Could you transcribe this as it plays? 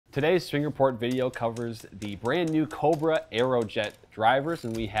Today's swing report video covers the brand new Cobra Aerojet Drivers,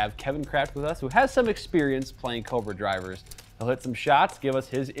 and we have Kevin Kraft with us, who has some experience playing Cobra Drivers. He'll hit some shots, give us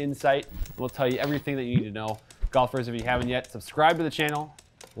his insight, and we'll tell you everything that you need to know. Golfers, if you haven't yet, subscribe to the channel,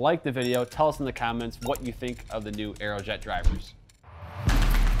 like the video, tell us in the comments what you think of the new Aerojet Drivers.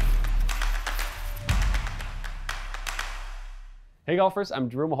 Hey golfers, I'm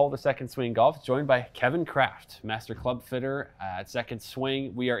Drew Mahowald of Second Swing Golf, joined by Kevin Kraft, master club fitter at Second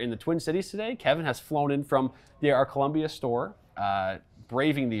Swing. We are in the Twin Cities today. Kevin has flown in from our Columbia store,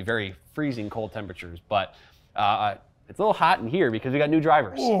 braving the very freezing cold temperatures, but it's a little hot in here because we got new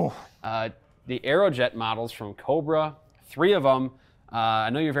drivers. The Aerojet models from Cobra, 3 of them.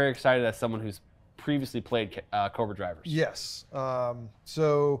 I know you're very excited as someone who's previously played Cobra Drivers. Yes.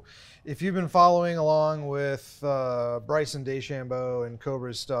 So if you've been following along with Bryson DeChambeau and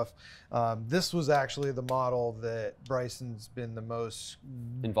Cobra's stuff, this was actually the model that Bryson's been the most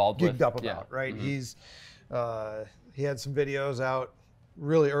involved gigged with. up about, right? Mm-hmm. He had some videos out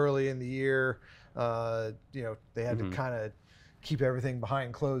really early in the year. You know, they had to kind of keep everything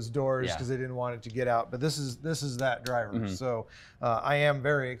behind closed doors because they didn't want it to get out. But this is that driver. So I am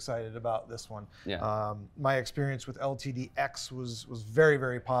very excited about this one. My experience with LTDX was very,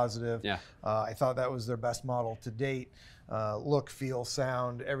 very positive. I thought that was their best model to date. Look, feel,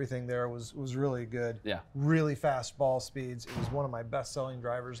 sound, everything there was really good. Really fast ball speeds. It was one of my best selling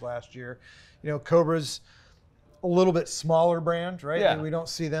drivers last year. You know, Cobra's a little bit smaller brand, right? And we don't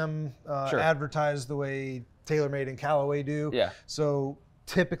see them advertised the way TaylorMade and Callaway do. So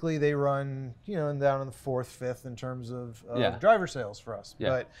typically they run, you know, down in the 4th, 5th in terms of driver sales for us.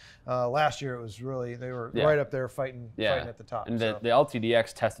 But last year it was really, they were right up there fighting at the top. And the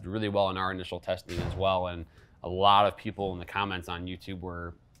LTDX tested really well in our initial testing as well. And a lot of people in the comments on YouTube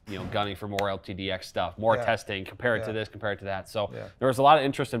were, you know, gunning for more LTDX stuff, more testing, compare it to this, compare it to that. So there was a lot of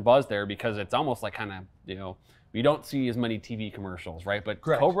interest and buzz there because it's almost like kind of, you know, we don't see as many TV commercials, right? But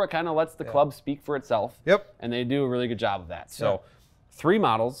Cobra kind of lets the club speak for itself. And they do a really good job of that. So 3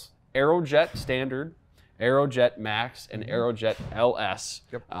 models: Aerojet Standard, Aerojet Max, and Aerojet LS.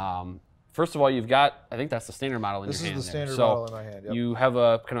 First of all, you've got, I think that's the standard model in your hand. This is the standard model in my hand. You have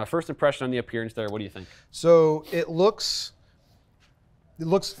a kind of a first impression on the appearance there. What do you think? So it looks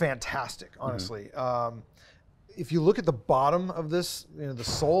fantastic, honestly. If you look at the bottom of this, you know, the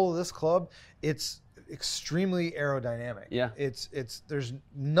sole of this club, it's extremely aerodynamic. There's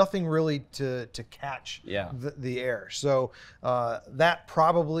nothing really to catch the air. So that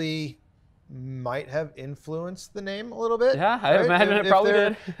probably might have influenced the name a little bit. I imagine it probably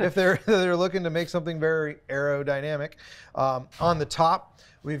did. If they're looking to make something very aerodynamic. On the top,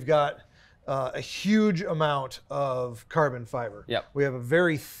 we've got a huge amount of carbon fiber. We have a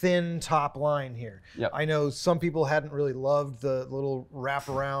very thin top line here. I know some people hadn't really loved the little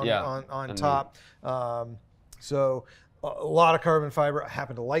wraparound on top. So a lot of carbon fiber. I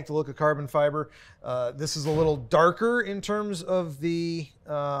happen to like the look of carbon fiber. This is a little darker in terms of the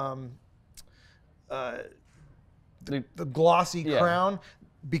glossy crown.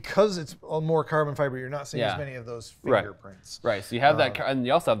 Because it's more carbon fiber, you're not seeing as many of those fingerprints. So you have that, and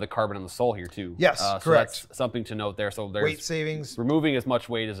you also have the carbon on the sole here too. So that's something to note there. So there's weight savings, removing as much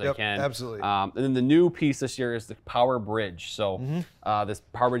weight as I can. Absolutely. And then the new piece this year is the power bridge. So this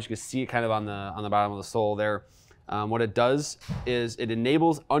power bridge, you can see it kind of on the bottom of the sole there. What it does is it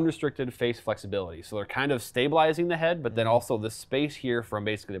enables unrestricted face flexibility. So they're kind of stabilizing the head, but then also the space here from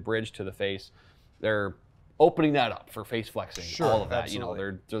basically the bridge to the face, they're opening that up for face flexing, all of that. Absolutely. You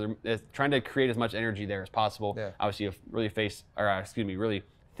know, they're trying to create as much energy there as possible. Obviously, a really really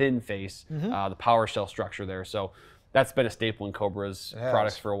thin face, the power shell structure there. So that's been a staple in Cobra's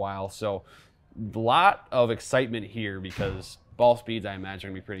products for a while. So a lot of excitement here because ball speeds, I imagine,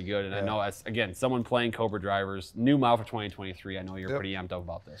 are going to be pretty good. And I know, as again, someone playing Cobra Drivers, new model for 2023, I know you're pretty amped up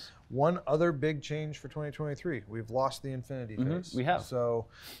about this. One other big change for 2023, we've lost the infinity face. We have. So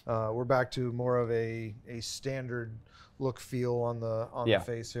we're back to more of a standard look feel on the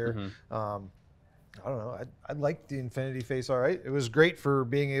face here. I don't know. I liked the infinity face all right. It was great for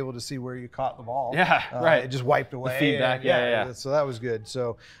being able to see where you caught the ball. It just wiped away. The feedback, So that was good.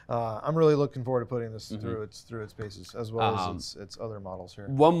 So I'm really looking forward to putting this through its paces as well as its other models here.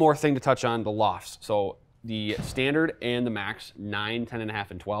 One more thing to touch on, the lofts. So the standard and the max, 9,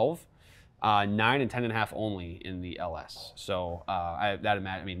 10.5, and 12. 9 and 10.5 only in the LS. So I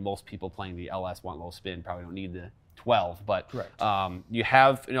mean, most people playing the LS want low spin, probably don't need the 12, but you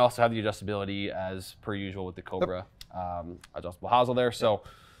also have the adjustability as per usual with the Cobra adjustable hosel there. So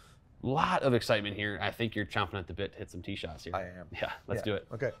a lot of excitement here. I think you're chomping at the bit to hit some tee shots here. I am. Let's do it.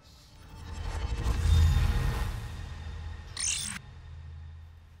 Okay.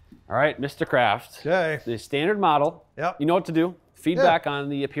 All right, Mr. Kraft. Okay. The standard model. Yep. You know what to do. Feedback on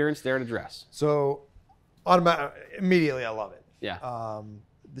the appearance there to dress. So, immediately I love it. Yeah.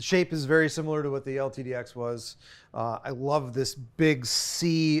 The shape is very similar to what the LTDX was. I love this big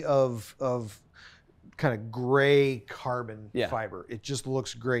sea of kind of gray carbon fiber. It just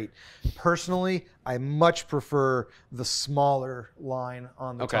looks great. Personally, I much prefer the smaller line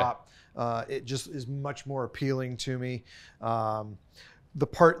on the top. It just is much more appealing to me. The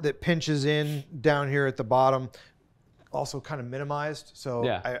part that pinches in down here at the bottom, also kind of minimized. So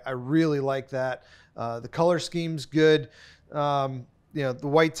I really like that. The color scheme's good. You know, the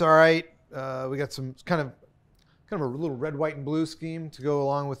white's all right. We got some kind of a little red, white, and blue scheme to go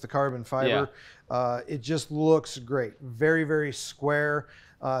along with the carbon fiber. It just looks great. Very, very square.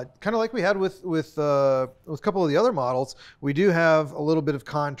 Kind of like we had with a couple of the other models. We do have a little bit of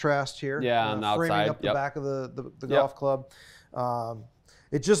contrast here. On the outside. Framing up the back of the golf club.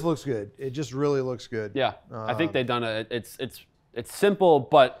 It just looks good. It just really looks good. Yeah, I think they've done it. It's simple,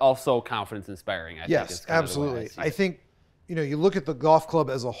 but also confidence inspiring. I think is absolutely. I think, you know, you look at the golf club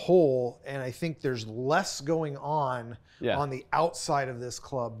as a whole, and I think there's less going on the outside of this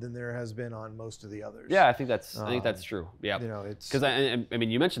club than there has been on most of the others. Yeah, I think that's true. Yeah, you know, it's because I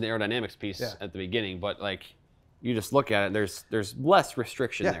mean, you mentioned the aerodynamics piece at the beginning, but like you just look at it, there's less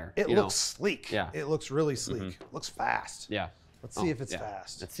restriction there. It looks sleek. Yeah, it looks really sleek. It looks fast. Yeah. Let's see if it's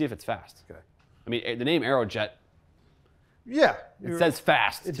fast. Let's see if it's fast. Okay. I mean, the name Aerojet. Yeah. It says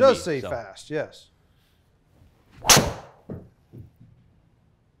fast. It does say fast. Yes.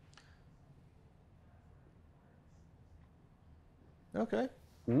 Okay.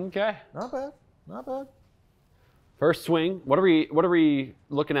 Okay. Not bad. Not bad. First swing. What are we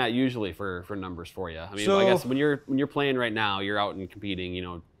looking at usually for numbers for you? I mean, I guess when you're playing right now, you're out and competing. You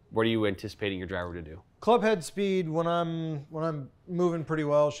know, what are you anticipating your driver to do? Club head speed when I'm moving pretty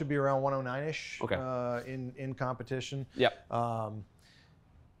well should be around 109-ish. Okay. In competition. Yep.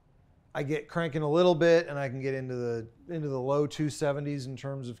 I get cranking a little bit, and I can get into the low 270s in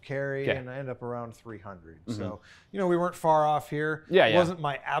terms of carry, and I end up around 300. So, you know, we weren't far off here. Yeah, It wasn't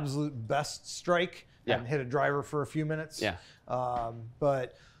my absolute best strike. I hadn't hit a driver for a few minutes. Yeah.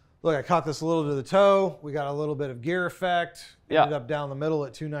 But look, I caught this a little to the toe. We got a little bit of gear effect. Ended up down the middle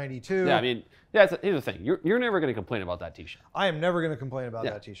at 292. Yeah, I mean, here's the thing. You're never going to complain about that tee shot. I am never going to complain about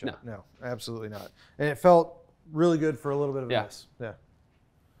that tee shot. No, absolutely not. And it felt really good for a little bit of a miss. Yeah.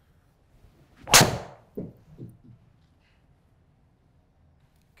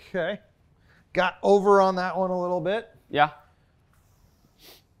 Okay. Got over on that one a little bit. Yeah.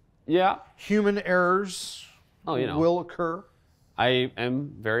 Yeah. Human errors will occur. I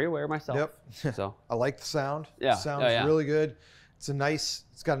am very aware myself. Yep. So I like the sound. Yeah. It sounds really good. It's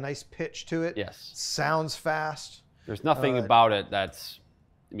got a nice pitch to it. Yes. Sounds fast. There's nothing about it that's,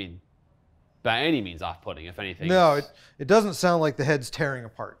 I mean, by any means off-putting, if anything. No, it doesn't sound like the head's tearing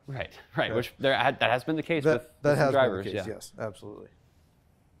apart. Right, right. Okay. Which that has been the case with some drivers. Been the case, yes, absolutely.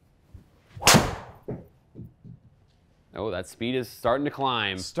 Oh, that speed is starting to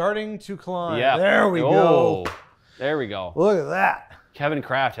climb. Starting to climb. Yeah. There we go. There we go. Look at that. Kevin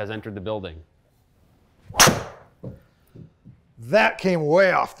Kraft has entered the building. That came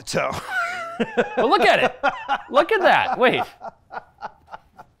way off the toe. But look at it. Look at that. Wait.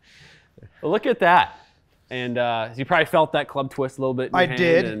 Look at that. And you probably felt that club twist a little bit in your hand.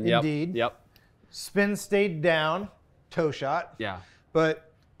 Did, and, indeed. Yep. Spin stayed down, toe shot. Yeah.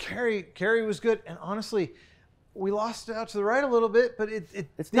 But carry was good. And honestly, we lost it out to the right a little bit, but it's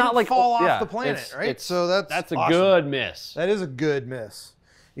didn't not like fall off the planet, right? So that's a awesome. good miss. That is a good miss.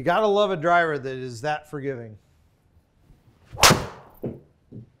 You got to love a driver that is that forgiving.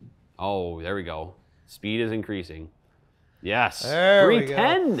 Oh, there we go. Speed is increasing. Yes. There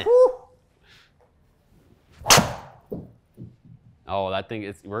 310. We go. Oh, that thing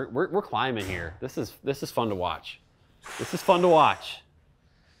is we're climbing here. This is fun to watch. This is fun to watch.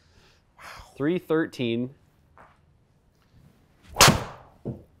 Wow. 313.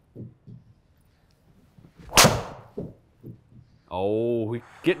 Oh, we're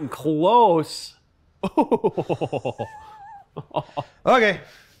getting close. Okay.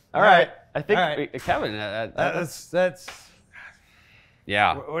 All right. I think Kevin. That's.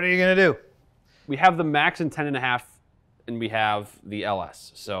 Yeah. What are you gonna do? We have the Max in 10.5, and we have the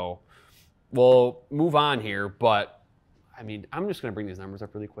LS. So we'll move on here. But I mean, I'm just gonna bring these numbers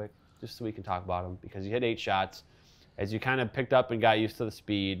up really quick, just so we can talk about them, because you hit 8 shots. As you kind of picked up and got used to the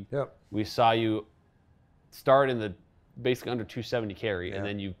speed, we saw you start in the basically under 270 carry, and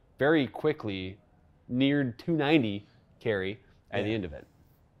then you very quickly neared 290 carry at the end of it.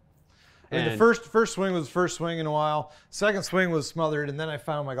 I mean, the first swing was the first swing in a while. Second swing was smothered, and then I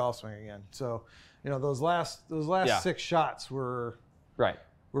found my golf swing again. So, you know, those last 6 shots were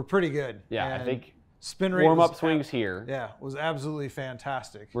pretty good. Yeah, and I think spin rate warm-up swings here. Yeah, was absolutely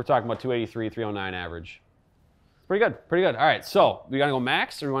fantastic. We're talking about 283, 309 average. Pretty good, pretty good. All right, so we gotta go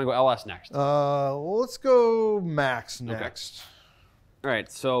Max or we want to go LS next? Well, let's go Max next. Okay. All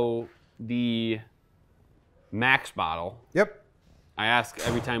right, so the Max model. Yep. I ask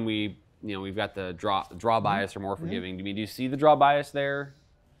every time we've got the draw bias or more forgiving. Do you see the draw bias there?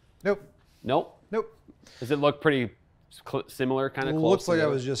 Nope. Nope. Nope. Does it look pretty similar, kind of close? Looks like I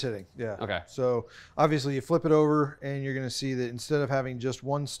was just hitting. Yeah. Okay. So obviously you flip it over and you're going to see that instead of having just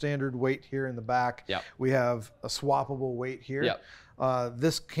one standard weight here in the back, we have a swappable weight here. Yep.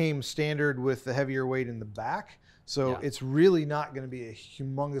 This came standard with the heavier weight in the back. So it's really not going to be a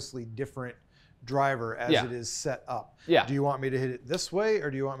humongously different driver as it is set up. Yeah. Do you want me to hit it this way,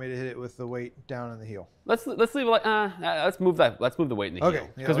 or do you want me to hit it with the weight down in the heel? Let's leave it like let's move the weight in the heel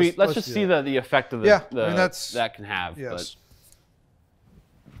because let's just see the effect of that can have. Yes.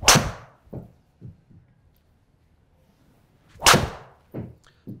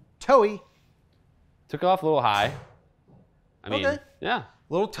 Toey. Took it off a little high. I mean, yeah.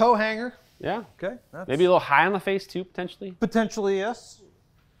 Little toe hanger. Yeah. Okay. Maybe a little high on the face too, potentially. Potentially, yes.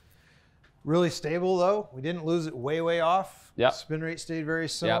 Really stable though. We didn't lose it way off. Yeah. Spin rate stayed very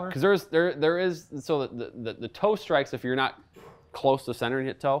similar. Yeah, because there is the toe strikes, if you're not close to center and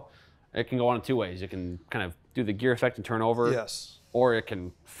hit toe, it can go on in 2 ways. It can kind of do the gear effect and turn over. Yes. Or it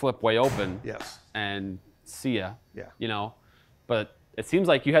can flip way open. Yes. And see ya. Yeah. You know, but it seems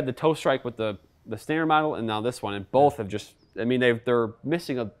like you had the toe strike with the standard model and now this one, and both have just. I mean, they're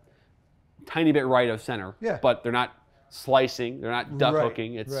missing a tiny bit right of center. Yeah. But they're not slicing. They're not duck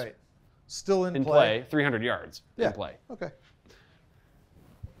hooking. It's still in play. 300 yards in play. Okay.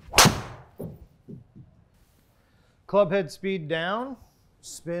 Club head speed down.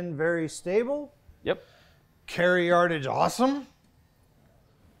 Spin very stable. Yep. Carry yardage awesome.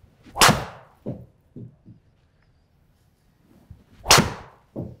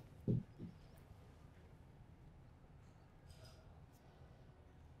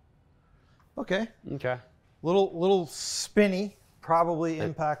 Okay. Okay. Little spinny. Probably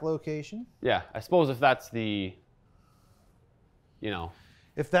impact location. Yeah, I suppose if that's the,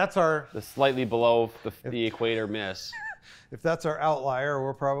 if that's our the slightly below the equator miss. If that's our outlier,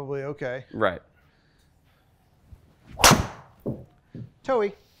 we're probably okay. Right.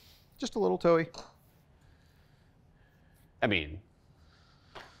 Toey, just a little toey. I mean,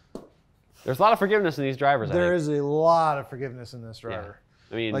 there's a lot of forgiveness in these drivers. There is a lot of forgiveness in this driver.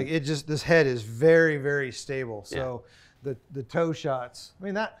 Yeah. I mean, like this head is very stable. So. The toe shots. I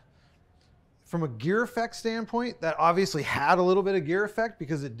mean, that from a gear effect standpoint, that obviously had a little bit of gear effect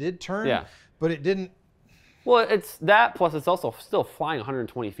because it did turn, but it didn't. Well, it's that plus it's also still flying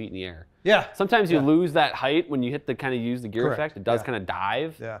 120 feet in the air. Yeah. Sometimes you lose that height when you hit the kind of use the gear effect. It does kind of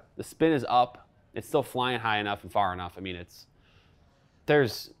dive. Yeah. The spin is up. It's still flying high enough and far enough. I mean,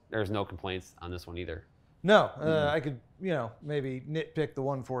 there's no complaints on this one either. No, I could, maybe nitpick the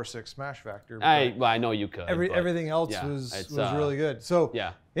 146 smash factor. I know you could. Everything else was really good. So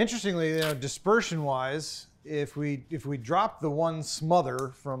interestingly, dispersion-wise, if we drop the one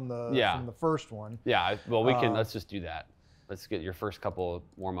smother from the first one. Yeah, well, we can. Let's just do that. Let's get your first couple of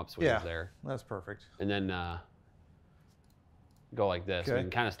warm-up swings there. That's perfect. And then go like this. We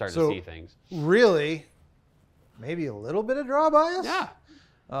can kind of start to see things. Really, maybe a little bit of draw bias. Yeah.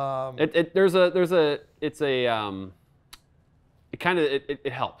 It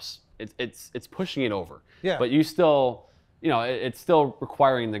helps. It's pushing it over. Yeah. But you still, it's still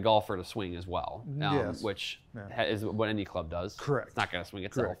requiring the golfer to swing as well, which is what any club does. Correct. It's not going to swing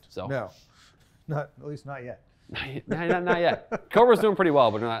itself. Correct. So no, at least not yet. not yet. Cobra's doing pretty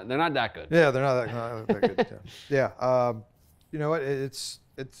well, but they're not that good. Yeah, they're not that good. Yeah. You know what? It's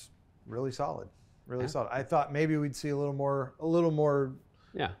really solid. Really solid. I thought maybe we'd see a little more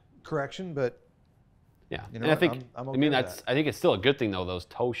correction, but and I think I'm okay with that. I think it's still a good thing though. Those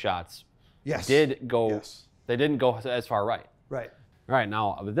toe shots did go. They didn't go as far right. Right. All right.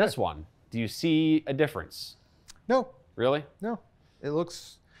 Now with this one, do you see a difference? No. Really? No. It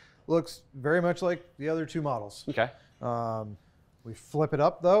looks very much like the other two models. Okay. We flip it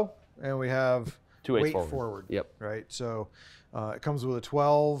up though, and we have weight forward. Yep. Right. So it comes with a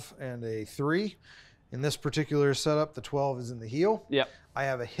 12 and a 3. In this particular setup, the 12 is in the heel. Yep. I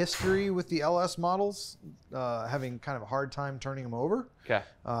have a history with the LS models, having kind of a hard time turning them over. Okay.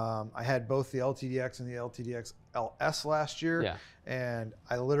 I had both the LTDX and the LTDX LS last year, Yeah. and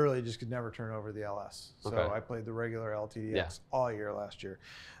I literally just could never turn over the LS. So Okay. I played the regular LTDX all year last year.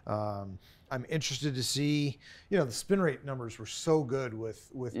 I'm interested to see, the spin rate numbers were so good with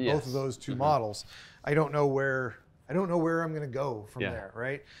both of those two models. I don't know where I'm going to go from there,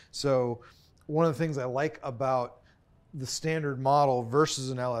 right? So one of the things I like about the standard model versus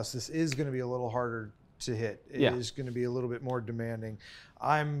an LS, this is going to be a little harder to hit. It is going to be a little bit more demanding.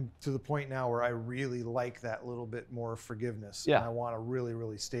 I'm to the point now where I really like that little bit more forgiveness. And I want a really,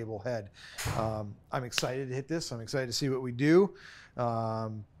 really stable head. I'm excited to hit this. I'm excited to see what we do.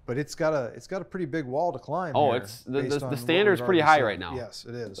 But it's got a pretty big wall to climb. Oh, here, it's the standard's pretty high right now. Yes,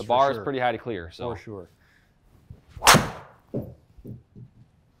 it is. The bar is pretty high to clear. So. For sure.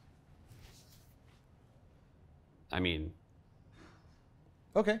 I mean.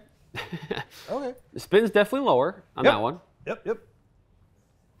 Okay. Okay. The spin's definitely lower on that one. Yep.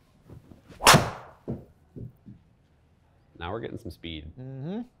 Now we're getting some speed.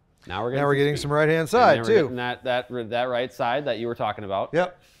 Mm-hmm. Now we're getting some right-hand side too. That right side that you were talking about.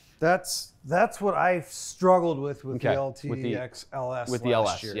 Yep. That's what I struggled with the LTDX LS with the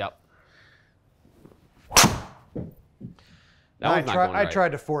LS. Year. Yep. I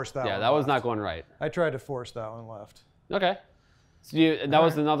tried to force that one. Yeah, that was not going right. I tried to force that one left. Okay. So that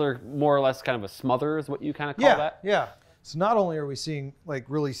was another more or less kind of a smother is what you kind of call that? Yeah. So not only are we seeing like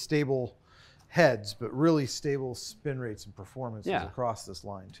really stable heads, but really stable spin rates and performances across this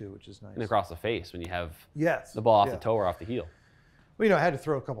line too, which is nice. And across the face when you have the ball off the toe or off the heel. Well, I had to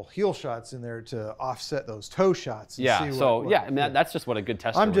throw a couple heel shots in there to offset those toe shots. And see I mean, that's just what a good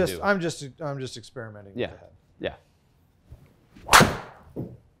tester would do. I'm just experimenting with the head. Yeah.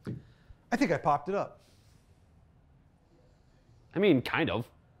 I think I popped it up. I mean, kind of.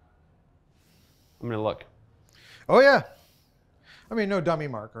 I'm going to look. Oh, yeah. I mean, no dummy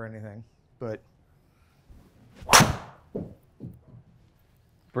mark or anything, but.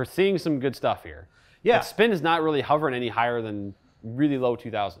 We're seeing some good stuff here. Yeah. The spin is not really hovering any higher than really low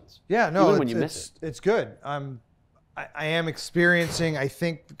 2000s. Yeah, no, even when you miss it. It's good. I am experiencing, I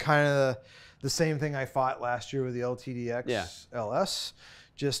think, kind of the same thing I fought last year with the LTDX LS.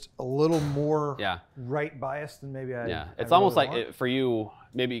 Just a little more right biased than maybe I. Yeah, it's almost like for you.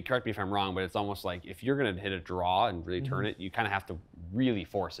 Maybe correct me if I'm wrong, but it's almost like if you're going to hit a draw and really turn it, you kind of have to really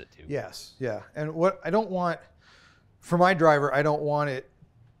force it to. Yes, yeah. And what I don't want for my driver, I don't want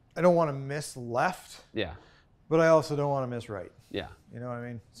to miss left. Yeah. But I also don't want to miss right. Yeah. You know what I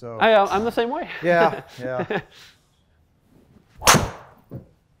mean? So. I'm the same way. Yeah. Yeah.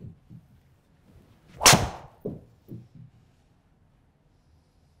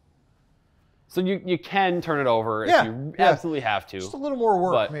 So you can turn it over if you absolutely have to. Just a little more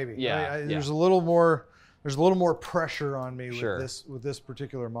work, maybe. Yeah, There's a little more pressure on me with this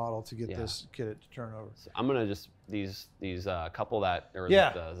particular model to get it to turn over. So I'm gonna just these couple that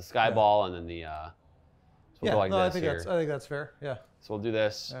the sky ball and then the so we'll go like this here. I think that's fair. Yeah. So we'll do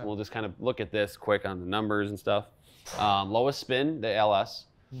this. Yeah. We'll just kind of look at this quick on the numbers and stuff. Lowest spin, the LS.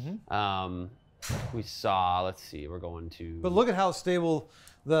 Mm-hmm. We saw. Let's see. We're going to. But look at how stable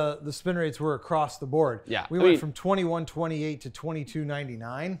the spin rates were across the board. Yeah. We went from 21.28 to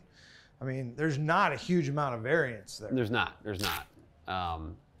 22.99. I mean, there's not a huge amount of variance there. There's not.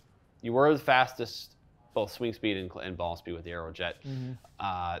 You were the fastest, both swing speed and ball speed with the Aerojet.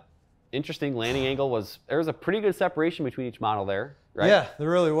 Mm-hmm. Interesting landing angle there was a pretty good separation between each model there, right? Yeah, there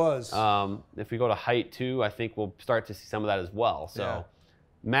really was. If we go to height too, I think we'll start to see some of that as well. So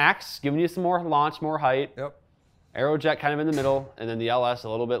Max giving you some more launch, more height. Yep. Aerojet kind of in the middle, and then the LS a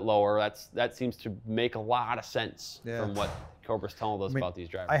little bit lower. That seems to make a lot of sense from what Cobra's telling us about these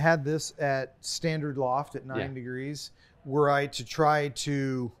drivers. I had this at standard loft at 9 degrees. Were I to try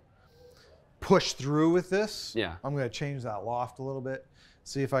to push through with this, I'm going to change that loft a little bit.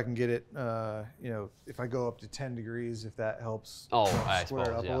 See if I can get it, if I go up to 10 degrees, if that helps square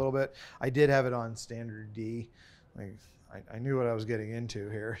it up a little bit. I did have it on standard D. I knew what I was getting into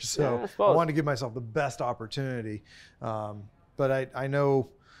here, so I wanted to give myself the best opportunity. But I know,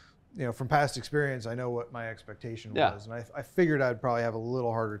 from past experience, I know what my expectation was, and I figured I'd probably have a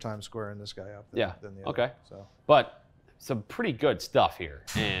little harder time squaring this guy up than the other. So. But some pretty good stuff here,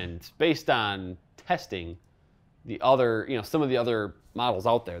 and based on testing the other, some of the other models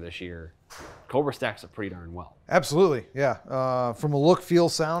out there this year, Cobra stacks up pretty darn well. Absolutely, yeah. From a look, feel,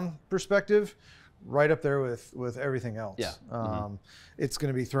 sound perspective, right up there with everything else. Yeah. It's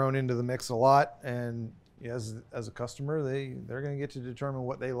going to be thrown into the mix a lot, and as a customer, they're going to get to determine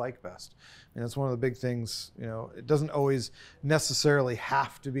what they like best. And that's one of the big things. You know, it doesn't always necessarily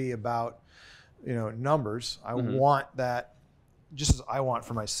have to be about, you know, numbers. I want that, just as I want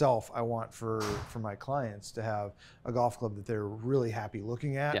for myself, I want for my clients to have a golf club that they're really happy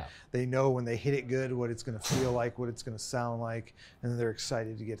looking at. Yeah. They know when they hit it good what it's going to feel like, what it's going to sound like, and then they're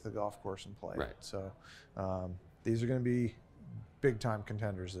excited to get to the golf course and play. Right. So these are going to be big time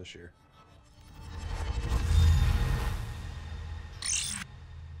contenders this year.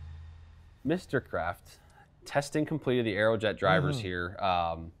 Mr. Kraft, testing completed the Aerojet drivers here.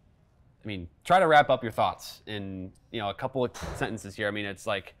 I mean, try to wrap up your thoughts in, you know, a couple of sentences here. I mean, it's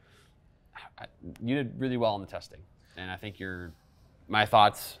like you did really well in the testing, and I think my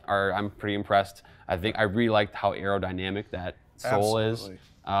thoughts are, I'm pretty impressed. I think I really liked how aerodynamic that sole is,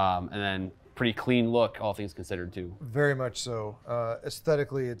 and then pretty clean look, all things considered too. Very much so.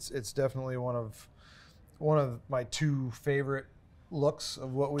 Aesthetically, it's definitely one of my 2 favorite looks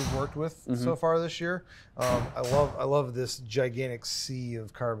of what we've worked with so far this year. I love this gigantic sea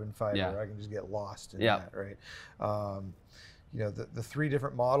of carbon fiber. Yeah. I can just get lost in that, right? You know, the 3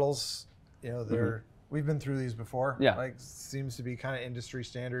 different models, you know, we've been through these before. Yeah. Like, seems to be kind of industry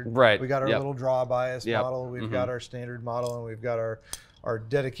standard. Right. We got our little draw bias model, we've Mm-hmm. got our standard model, and we've got our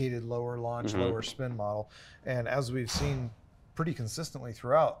dedicated lower launch, lower spin model. And as we've seen pretty consistently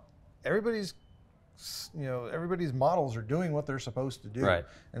throughout, everybody's models are doing what they're supposed to do. Right.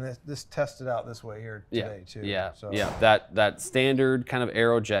 And this tested out this way here today too. Yeah. So. Yeah. That standard kind of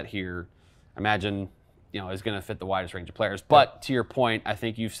Aerojet here, imagine, you know, is going to fit the widest range of players. But to your point, I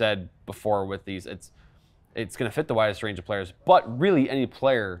think you've said before with these, it's going to fit the widest range of players. But really, any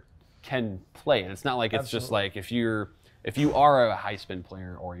player can play, and it's not like it's just like if you are a high spin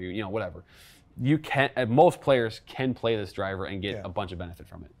player or you know, whatever. You can, most players can play this driver and get a bunch of benefit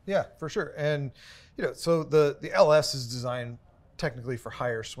from it. Yeah, for sure. And you know, so the LS is designed technically for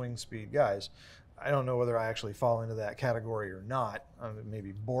higher swing speed guys. I don't know whether I actually fall into that category or not.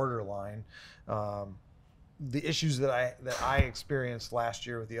 Maybe borderline. The issues that I experienced last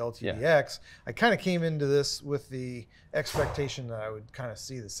year with the LTDX, I kind of came into this with the expectation that I would kind of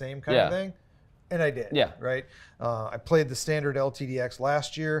see the same kind of thing. And I did. Yeah. Right. I played the standard LTDX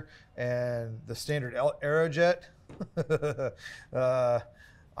last year and the standard Aerojet.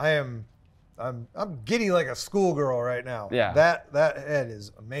 I'm giddy like a schoolgirl right now. Yeah. That head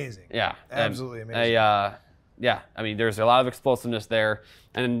is amazing. Yeah. Absolutely amazing. Yeah. I mean, there's a lot of explosiveness there,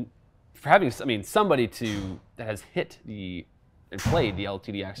 and for having, I mean, somebody that has hit and played the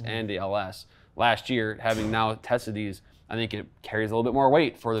LTDX and the LS last year, having now tested these, I think it carries a little bit more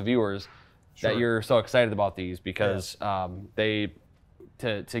weight for the viewers. That you're so excited about these because to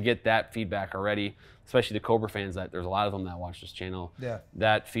get that feedback already, especially the Cobra fans, that there's a lot of them that watch this channel. Yeah.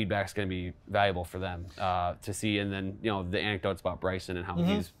 That feedback's going to be valuable for them to see, and then, you know, the anecdotes about Bryson and how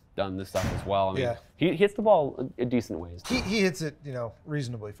he's done this stuff as well. I mean, he hits the ball in decent ways. He hits it, you know,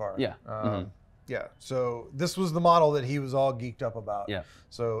 reasonably far. Yeah. Yeah. So this was the model that he was all geeked up about. Yeah.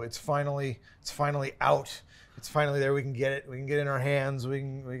 So it's finally out. It's finally there. We can get it. We can get it in our hands. We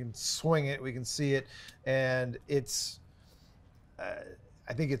can swing it. We can see it, and it's.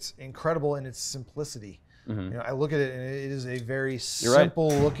 I think it's incredible in its simplicity. You know, I look at it and it is a very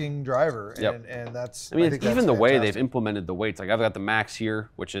simple-looking driver, and that's. I mean, it's even the way they've implemented the weights. Like I've got the Max here,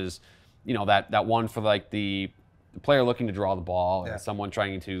 which is, you know, that one for like the player looking to draw the ball and someone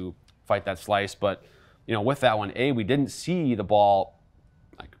trying to fight that slice. But, you know, with that one, we didn't see the ball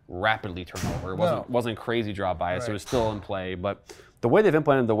like rapidly turn over. It wasn't crazy draw bias. It was still in play. But the way they've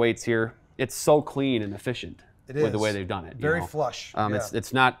implemented the weights here, it's so clean and efficient with the way they've done it. Very flush.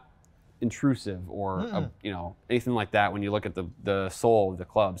 It's not intrusive or you know, anything like that when you look at the sole of the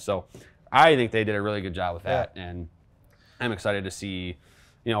club. So I think they did a really good job with that, and I'm excited to see,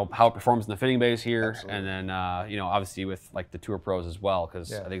 you know, how it performs in the fitting bays here, and then you know, obviously with like the Tour Pros as well,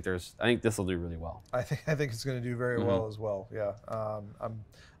 because I think this will do really well. I think it's going to do very well as well. Yeah,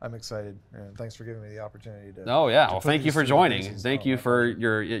 I'm excited, and thanks for giving me the opportunity to. Oh yeah, well, thank you for joining. Thank you for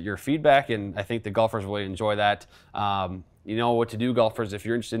your feedback, and I think the golfers will enjoy that. You know what to do, golfers, if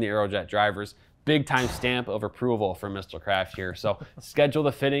you're interested in the Aerojet drivers. Big time stamp of approval from Mr. Kraft here. So schedule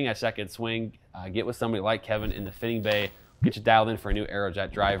the fitting at Second Swing. Get with somebody like Kevin in the fitting bay. Get you dialed in for a new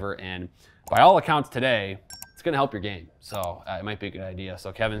Aerojet driver, and by all accounts today, it's going to help your game. So it might be a good idea.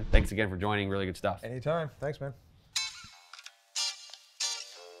 So Kevin, thanks again for joining. Really good stuff. Anytime. Thanks, man.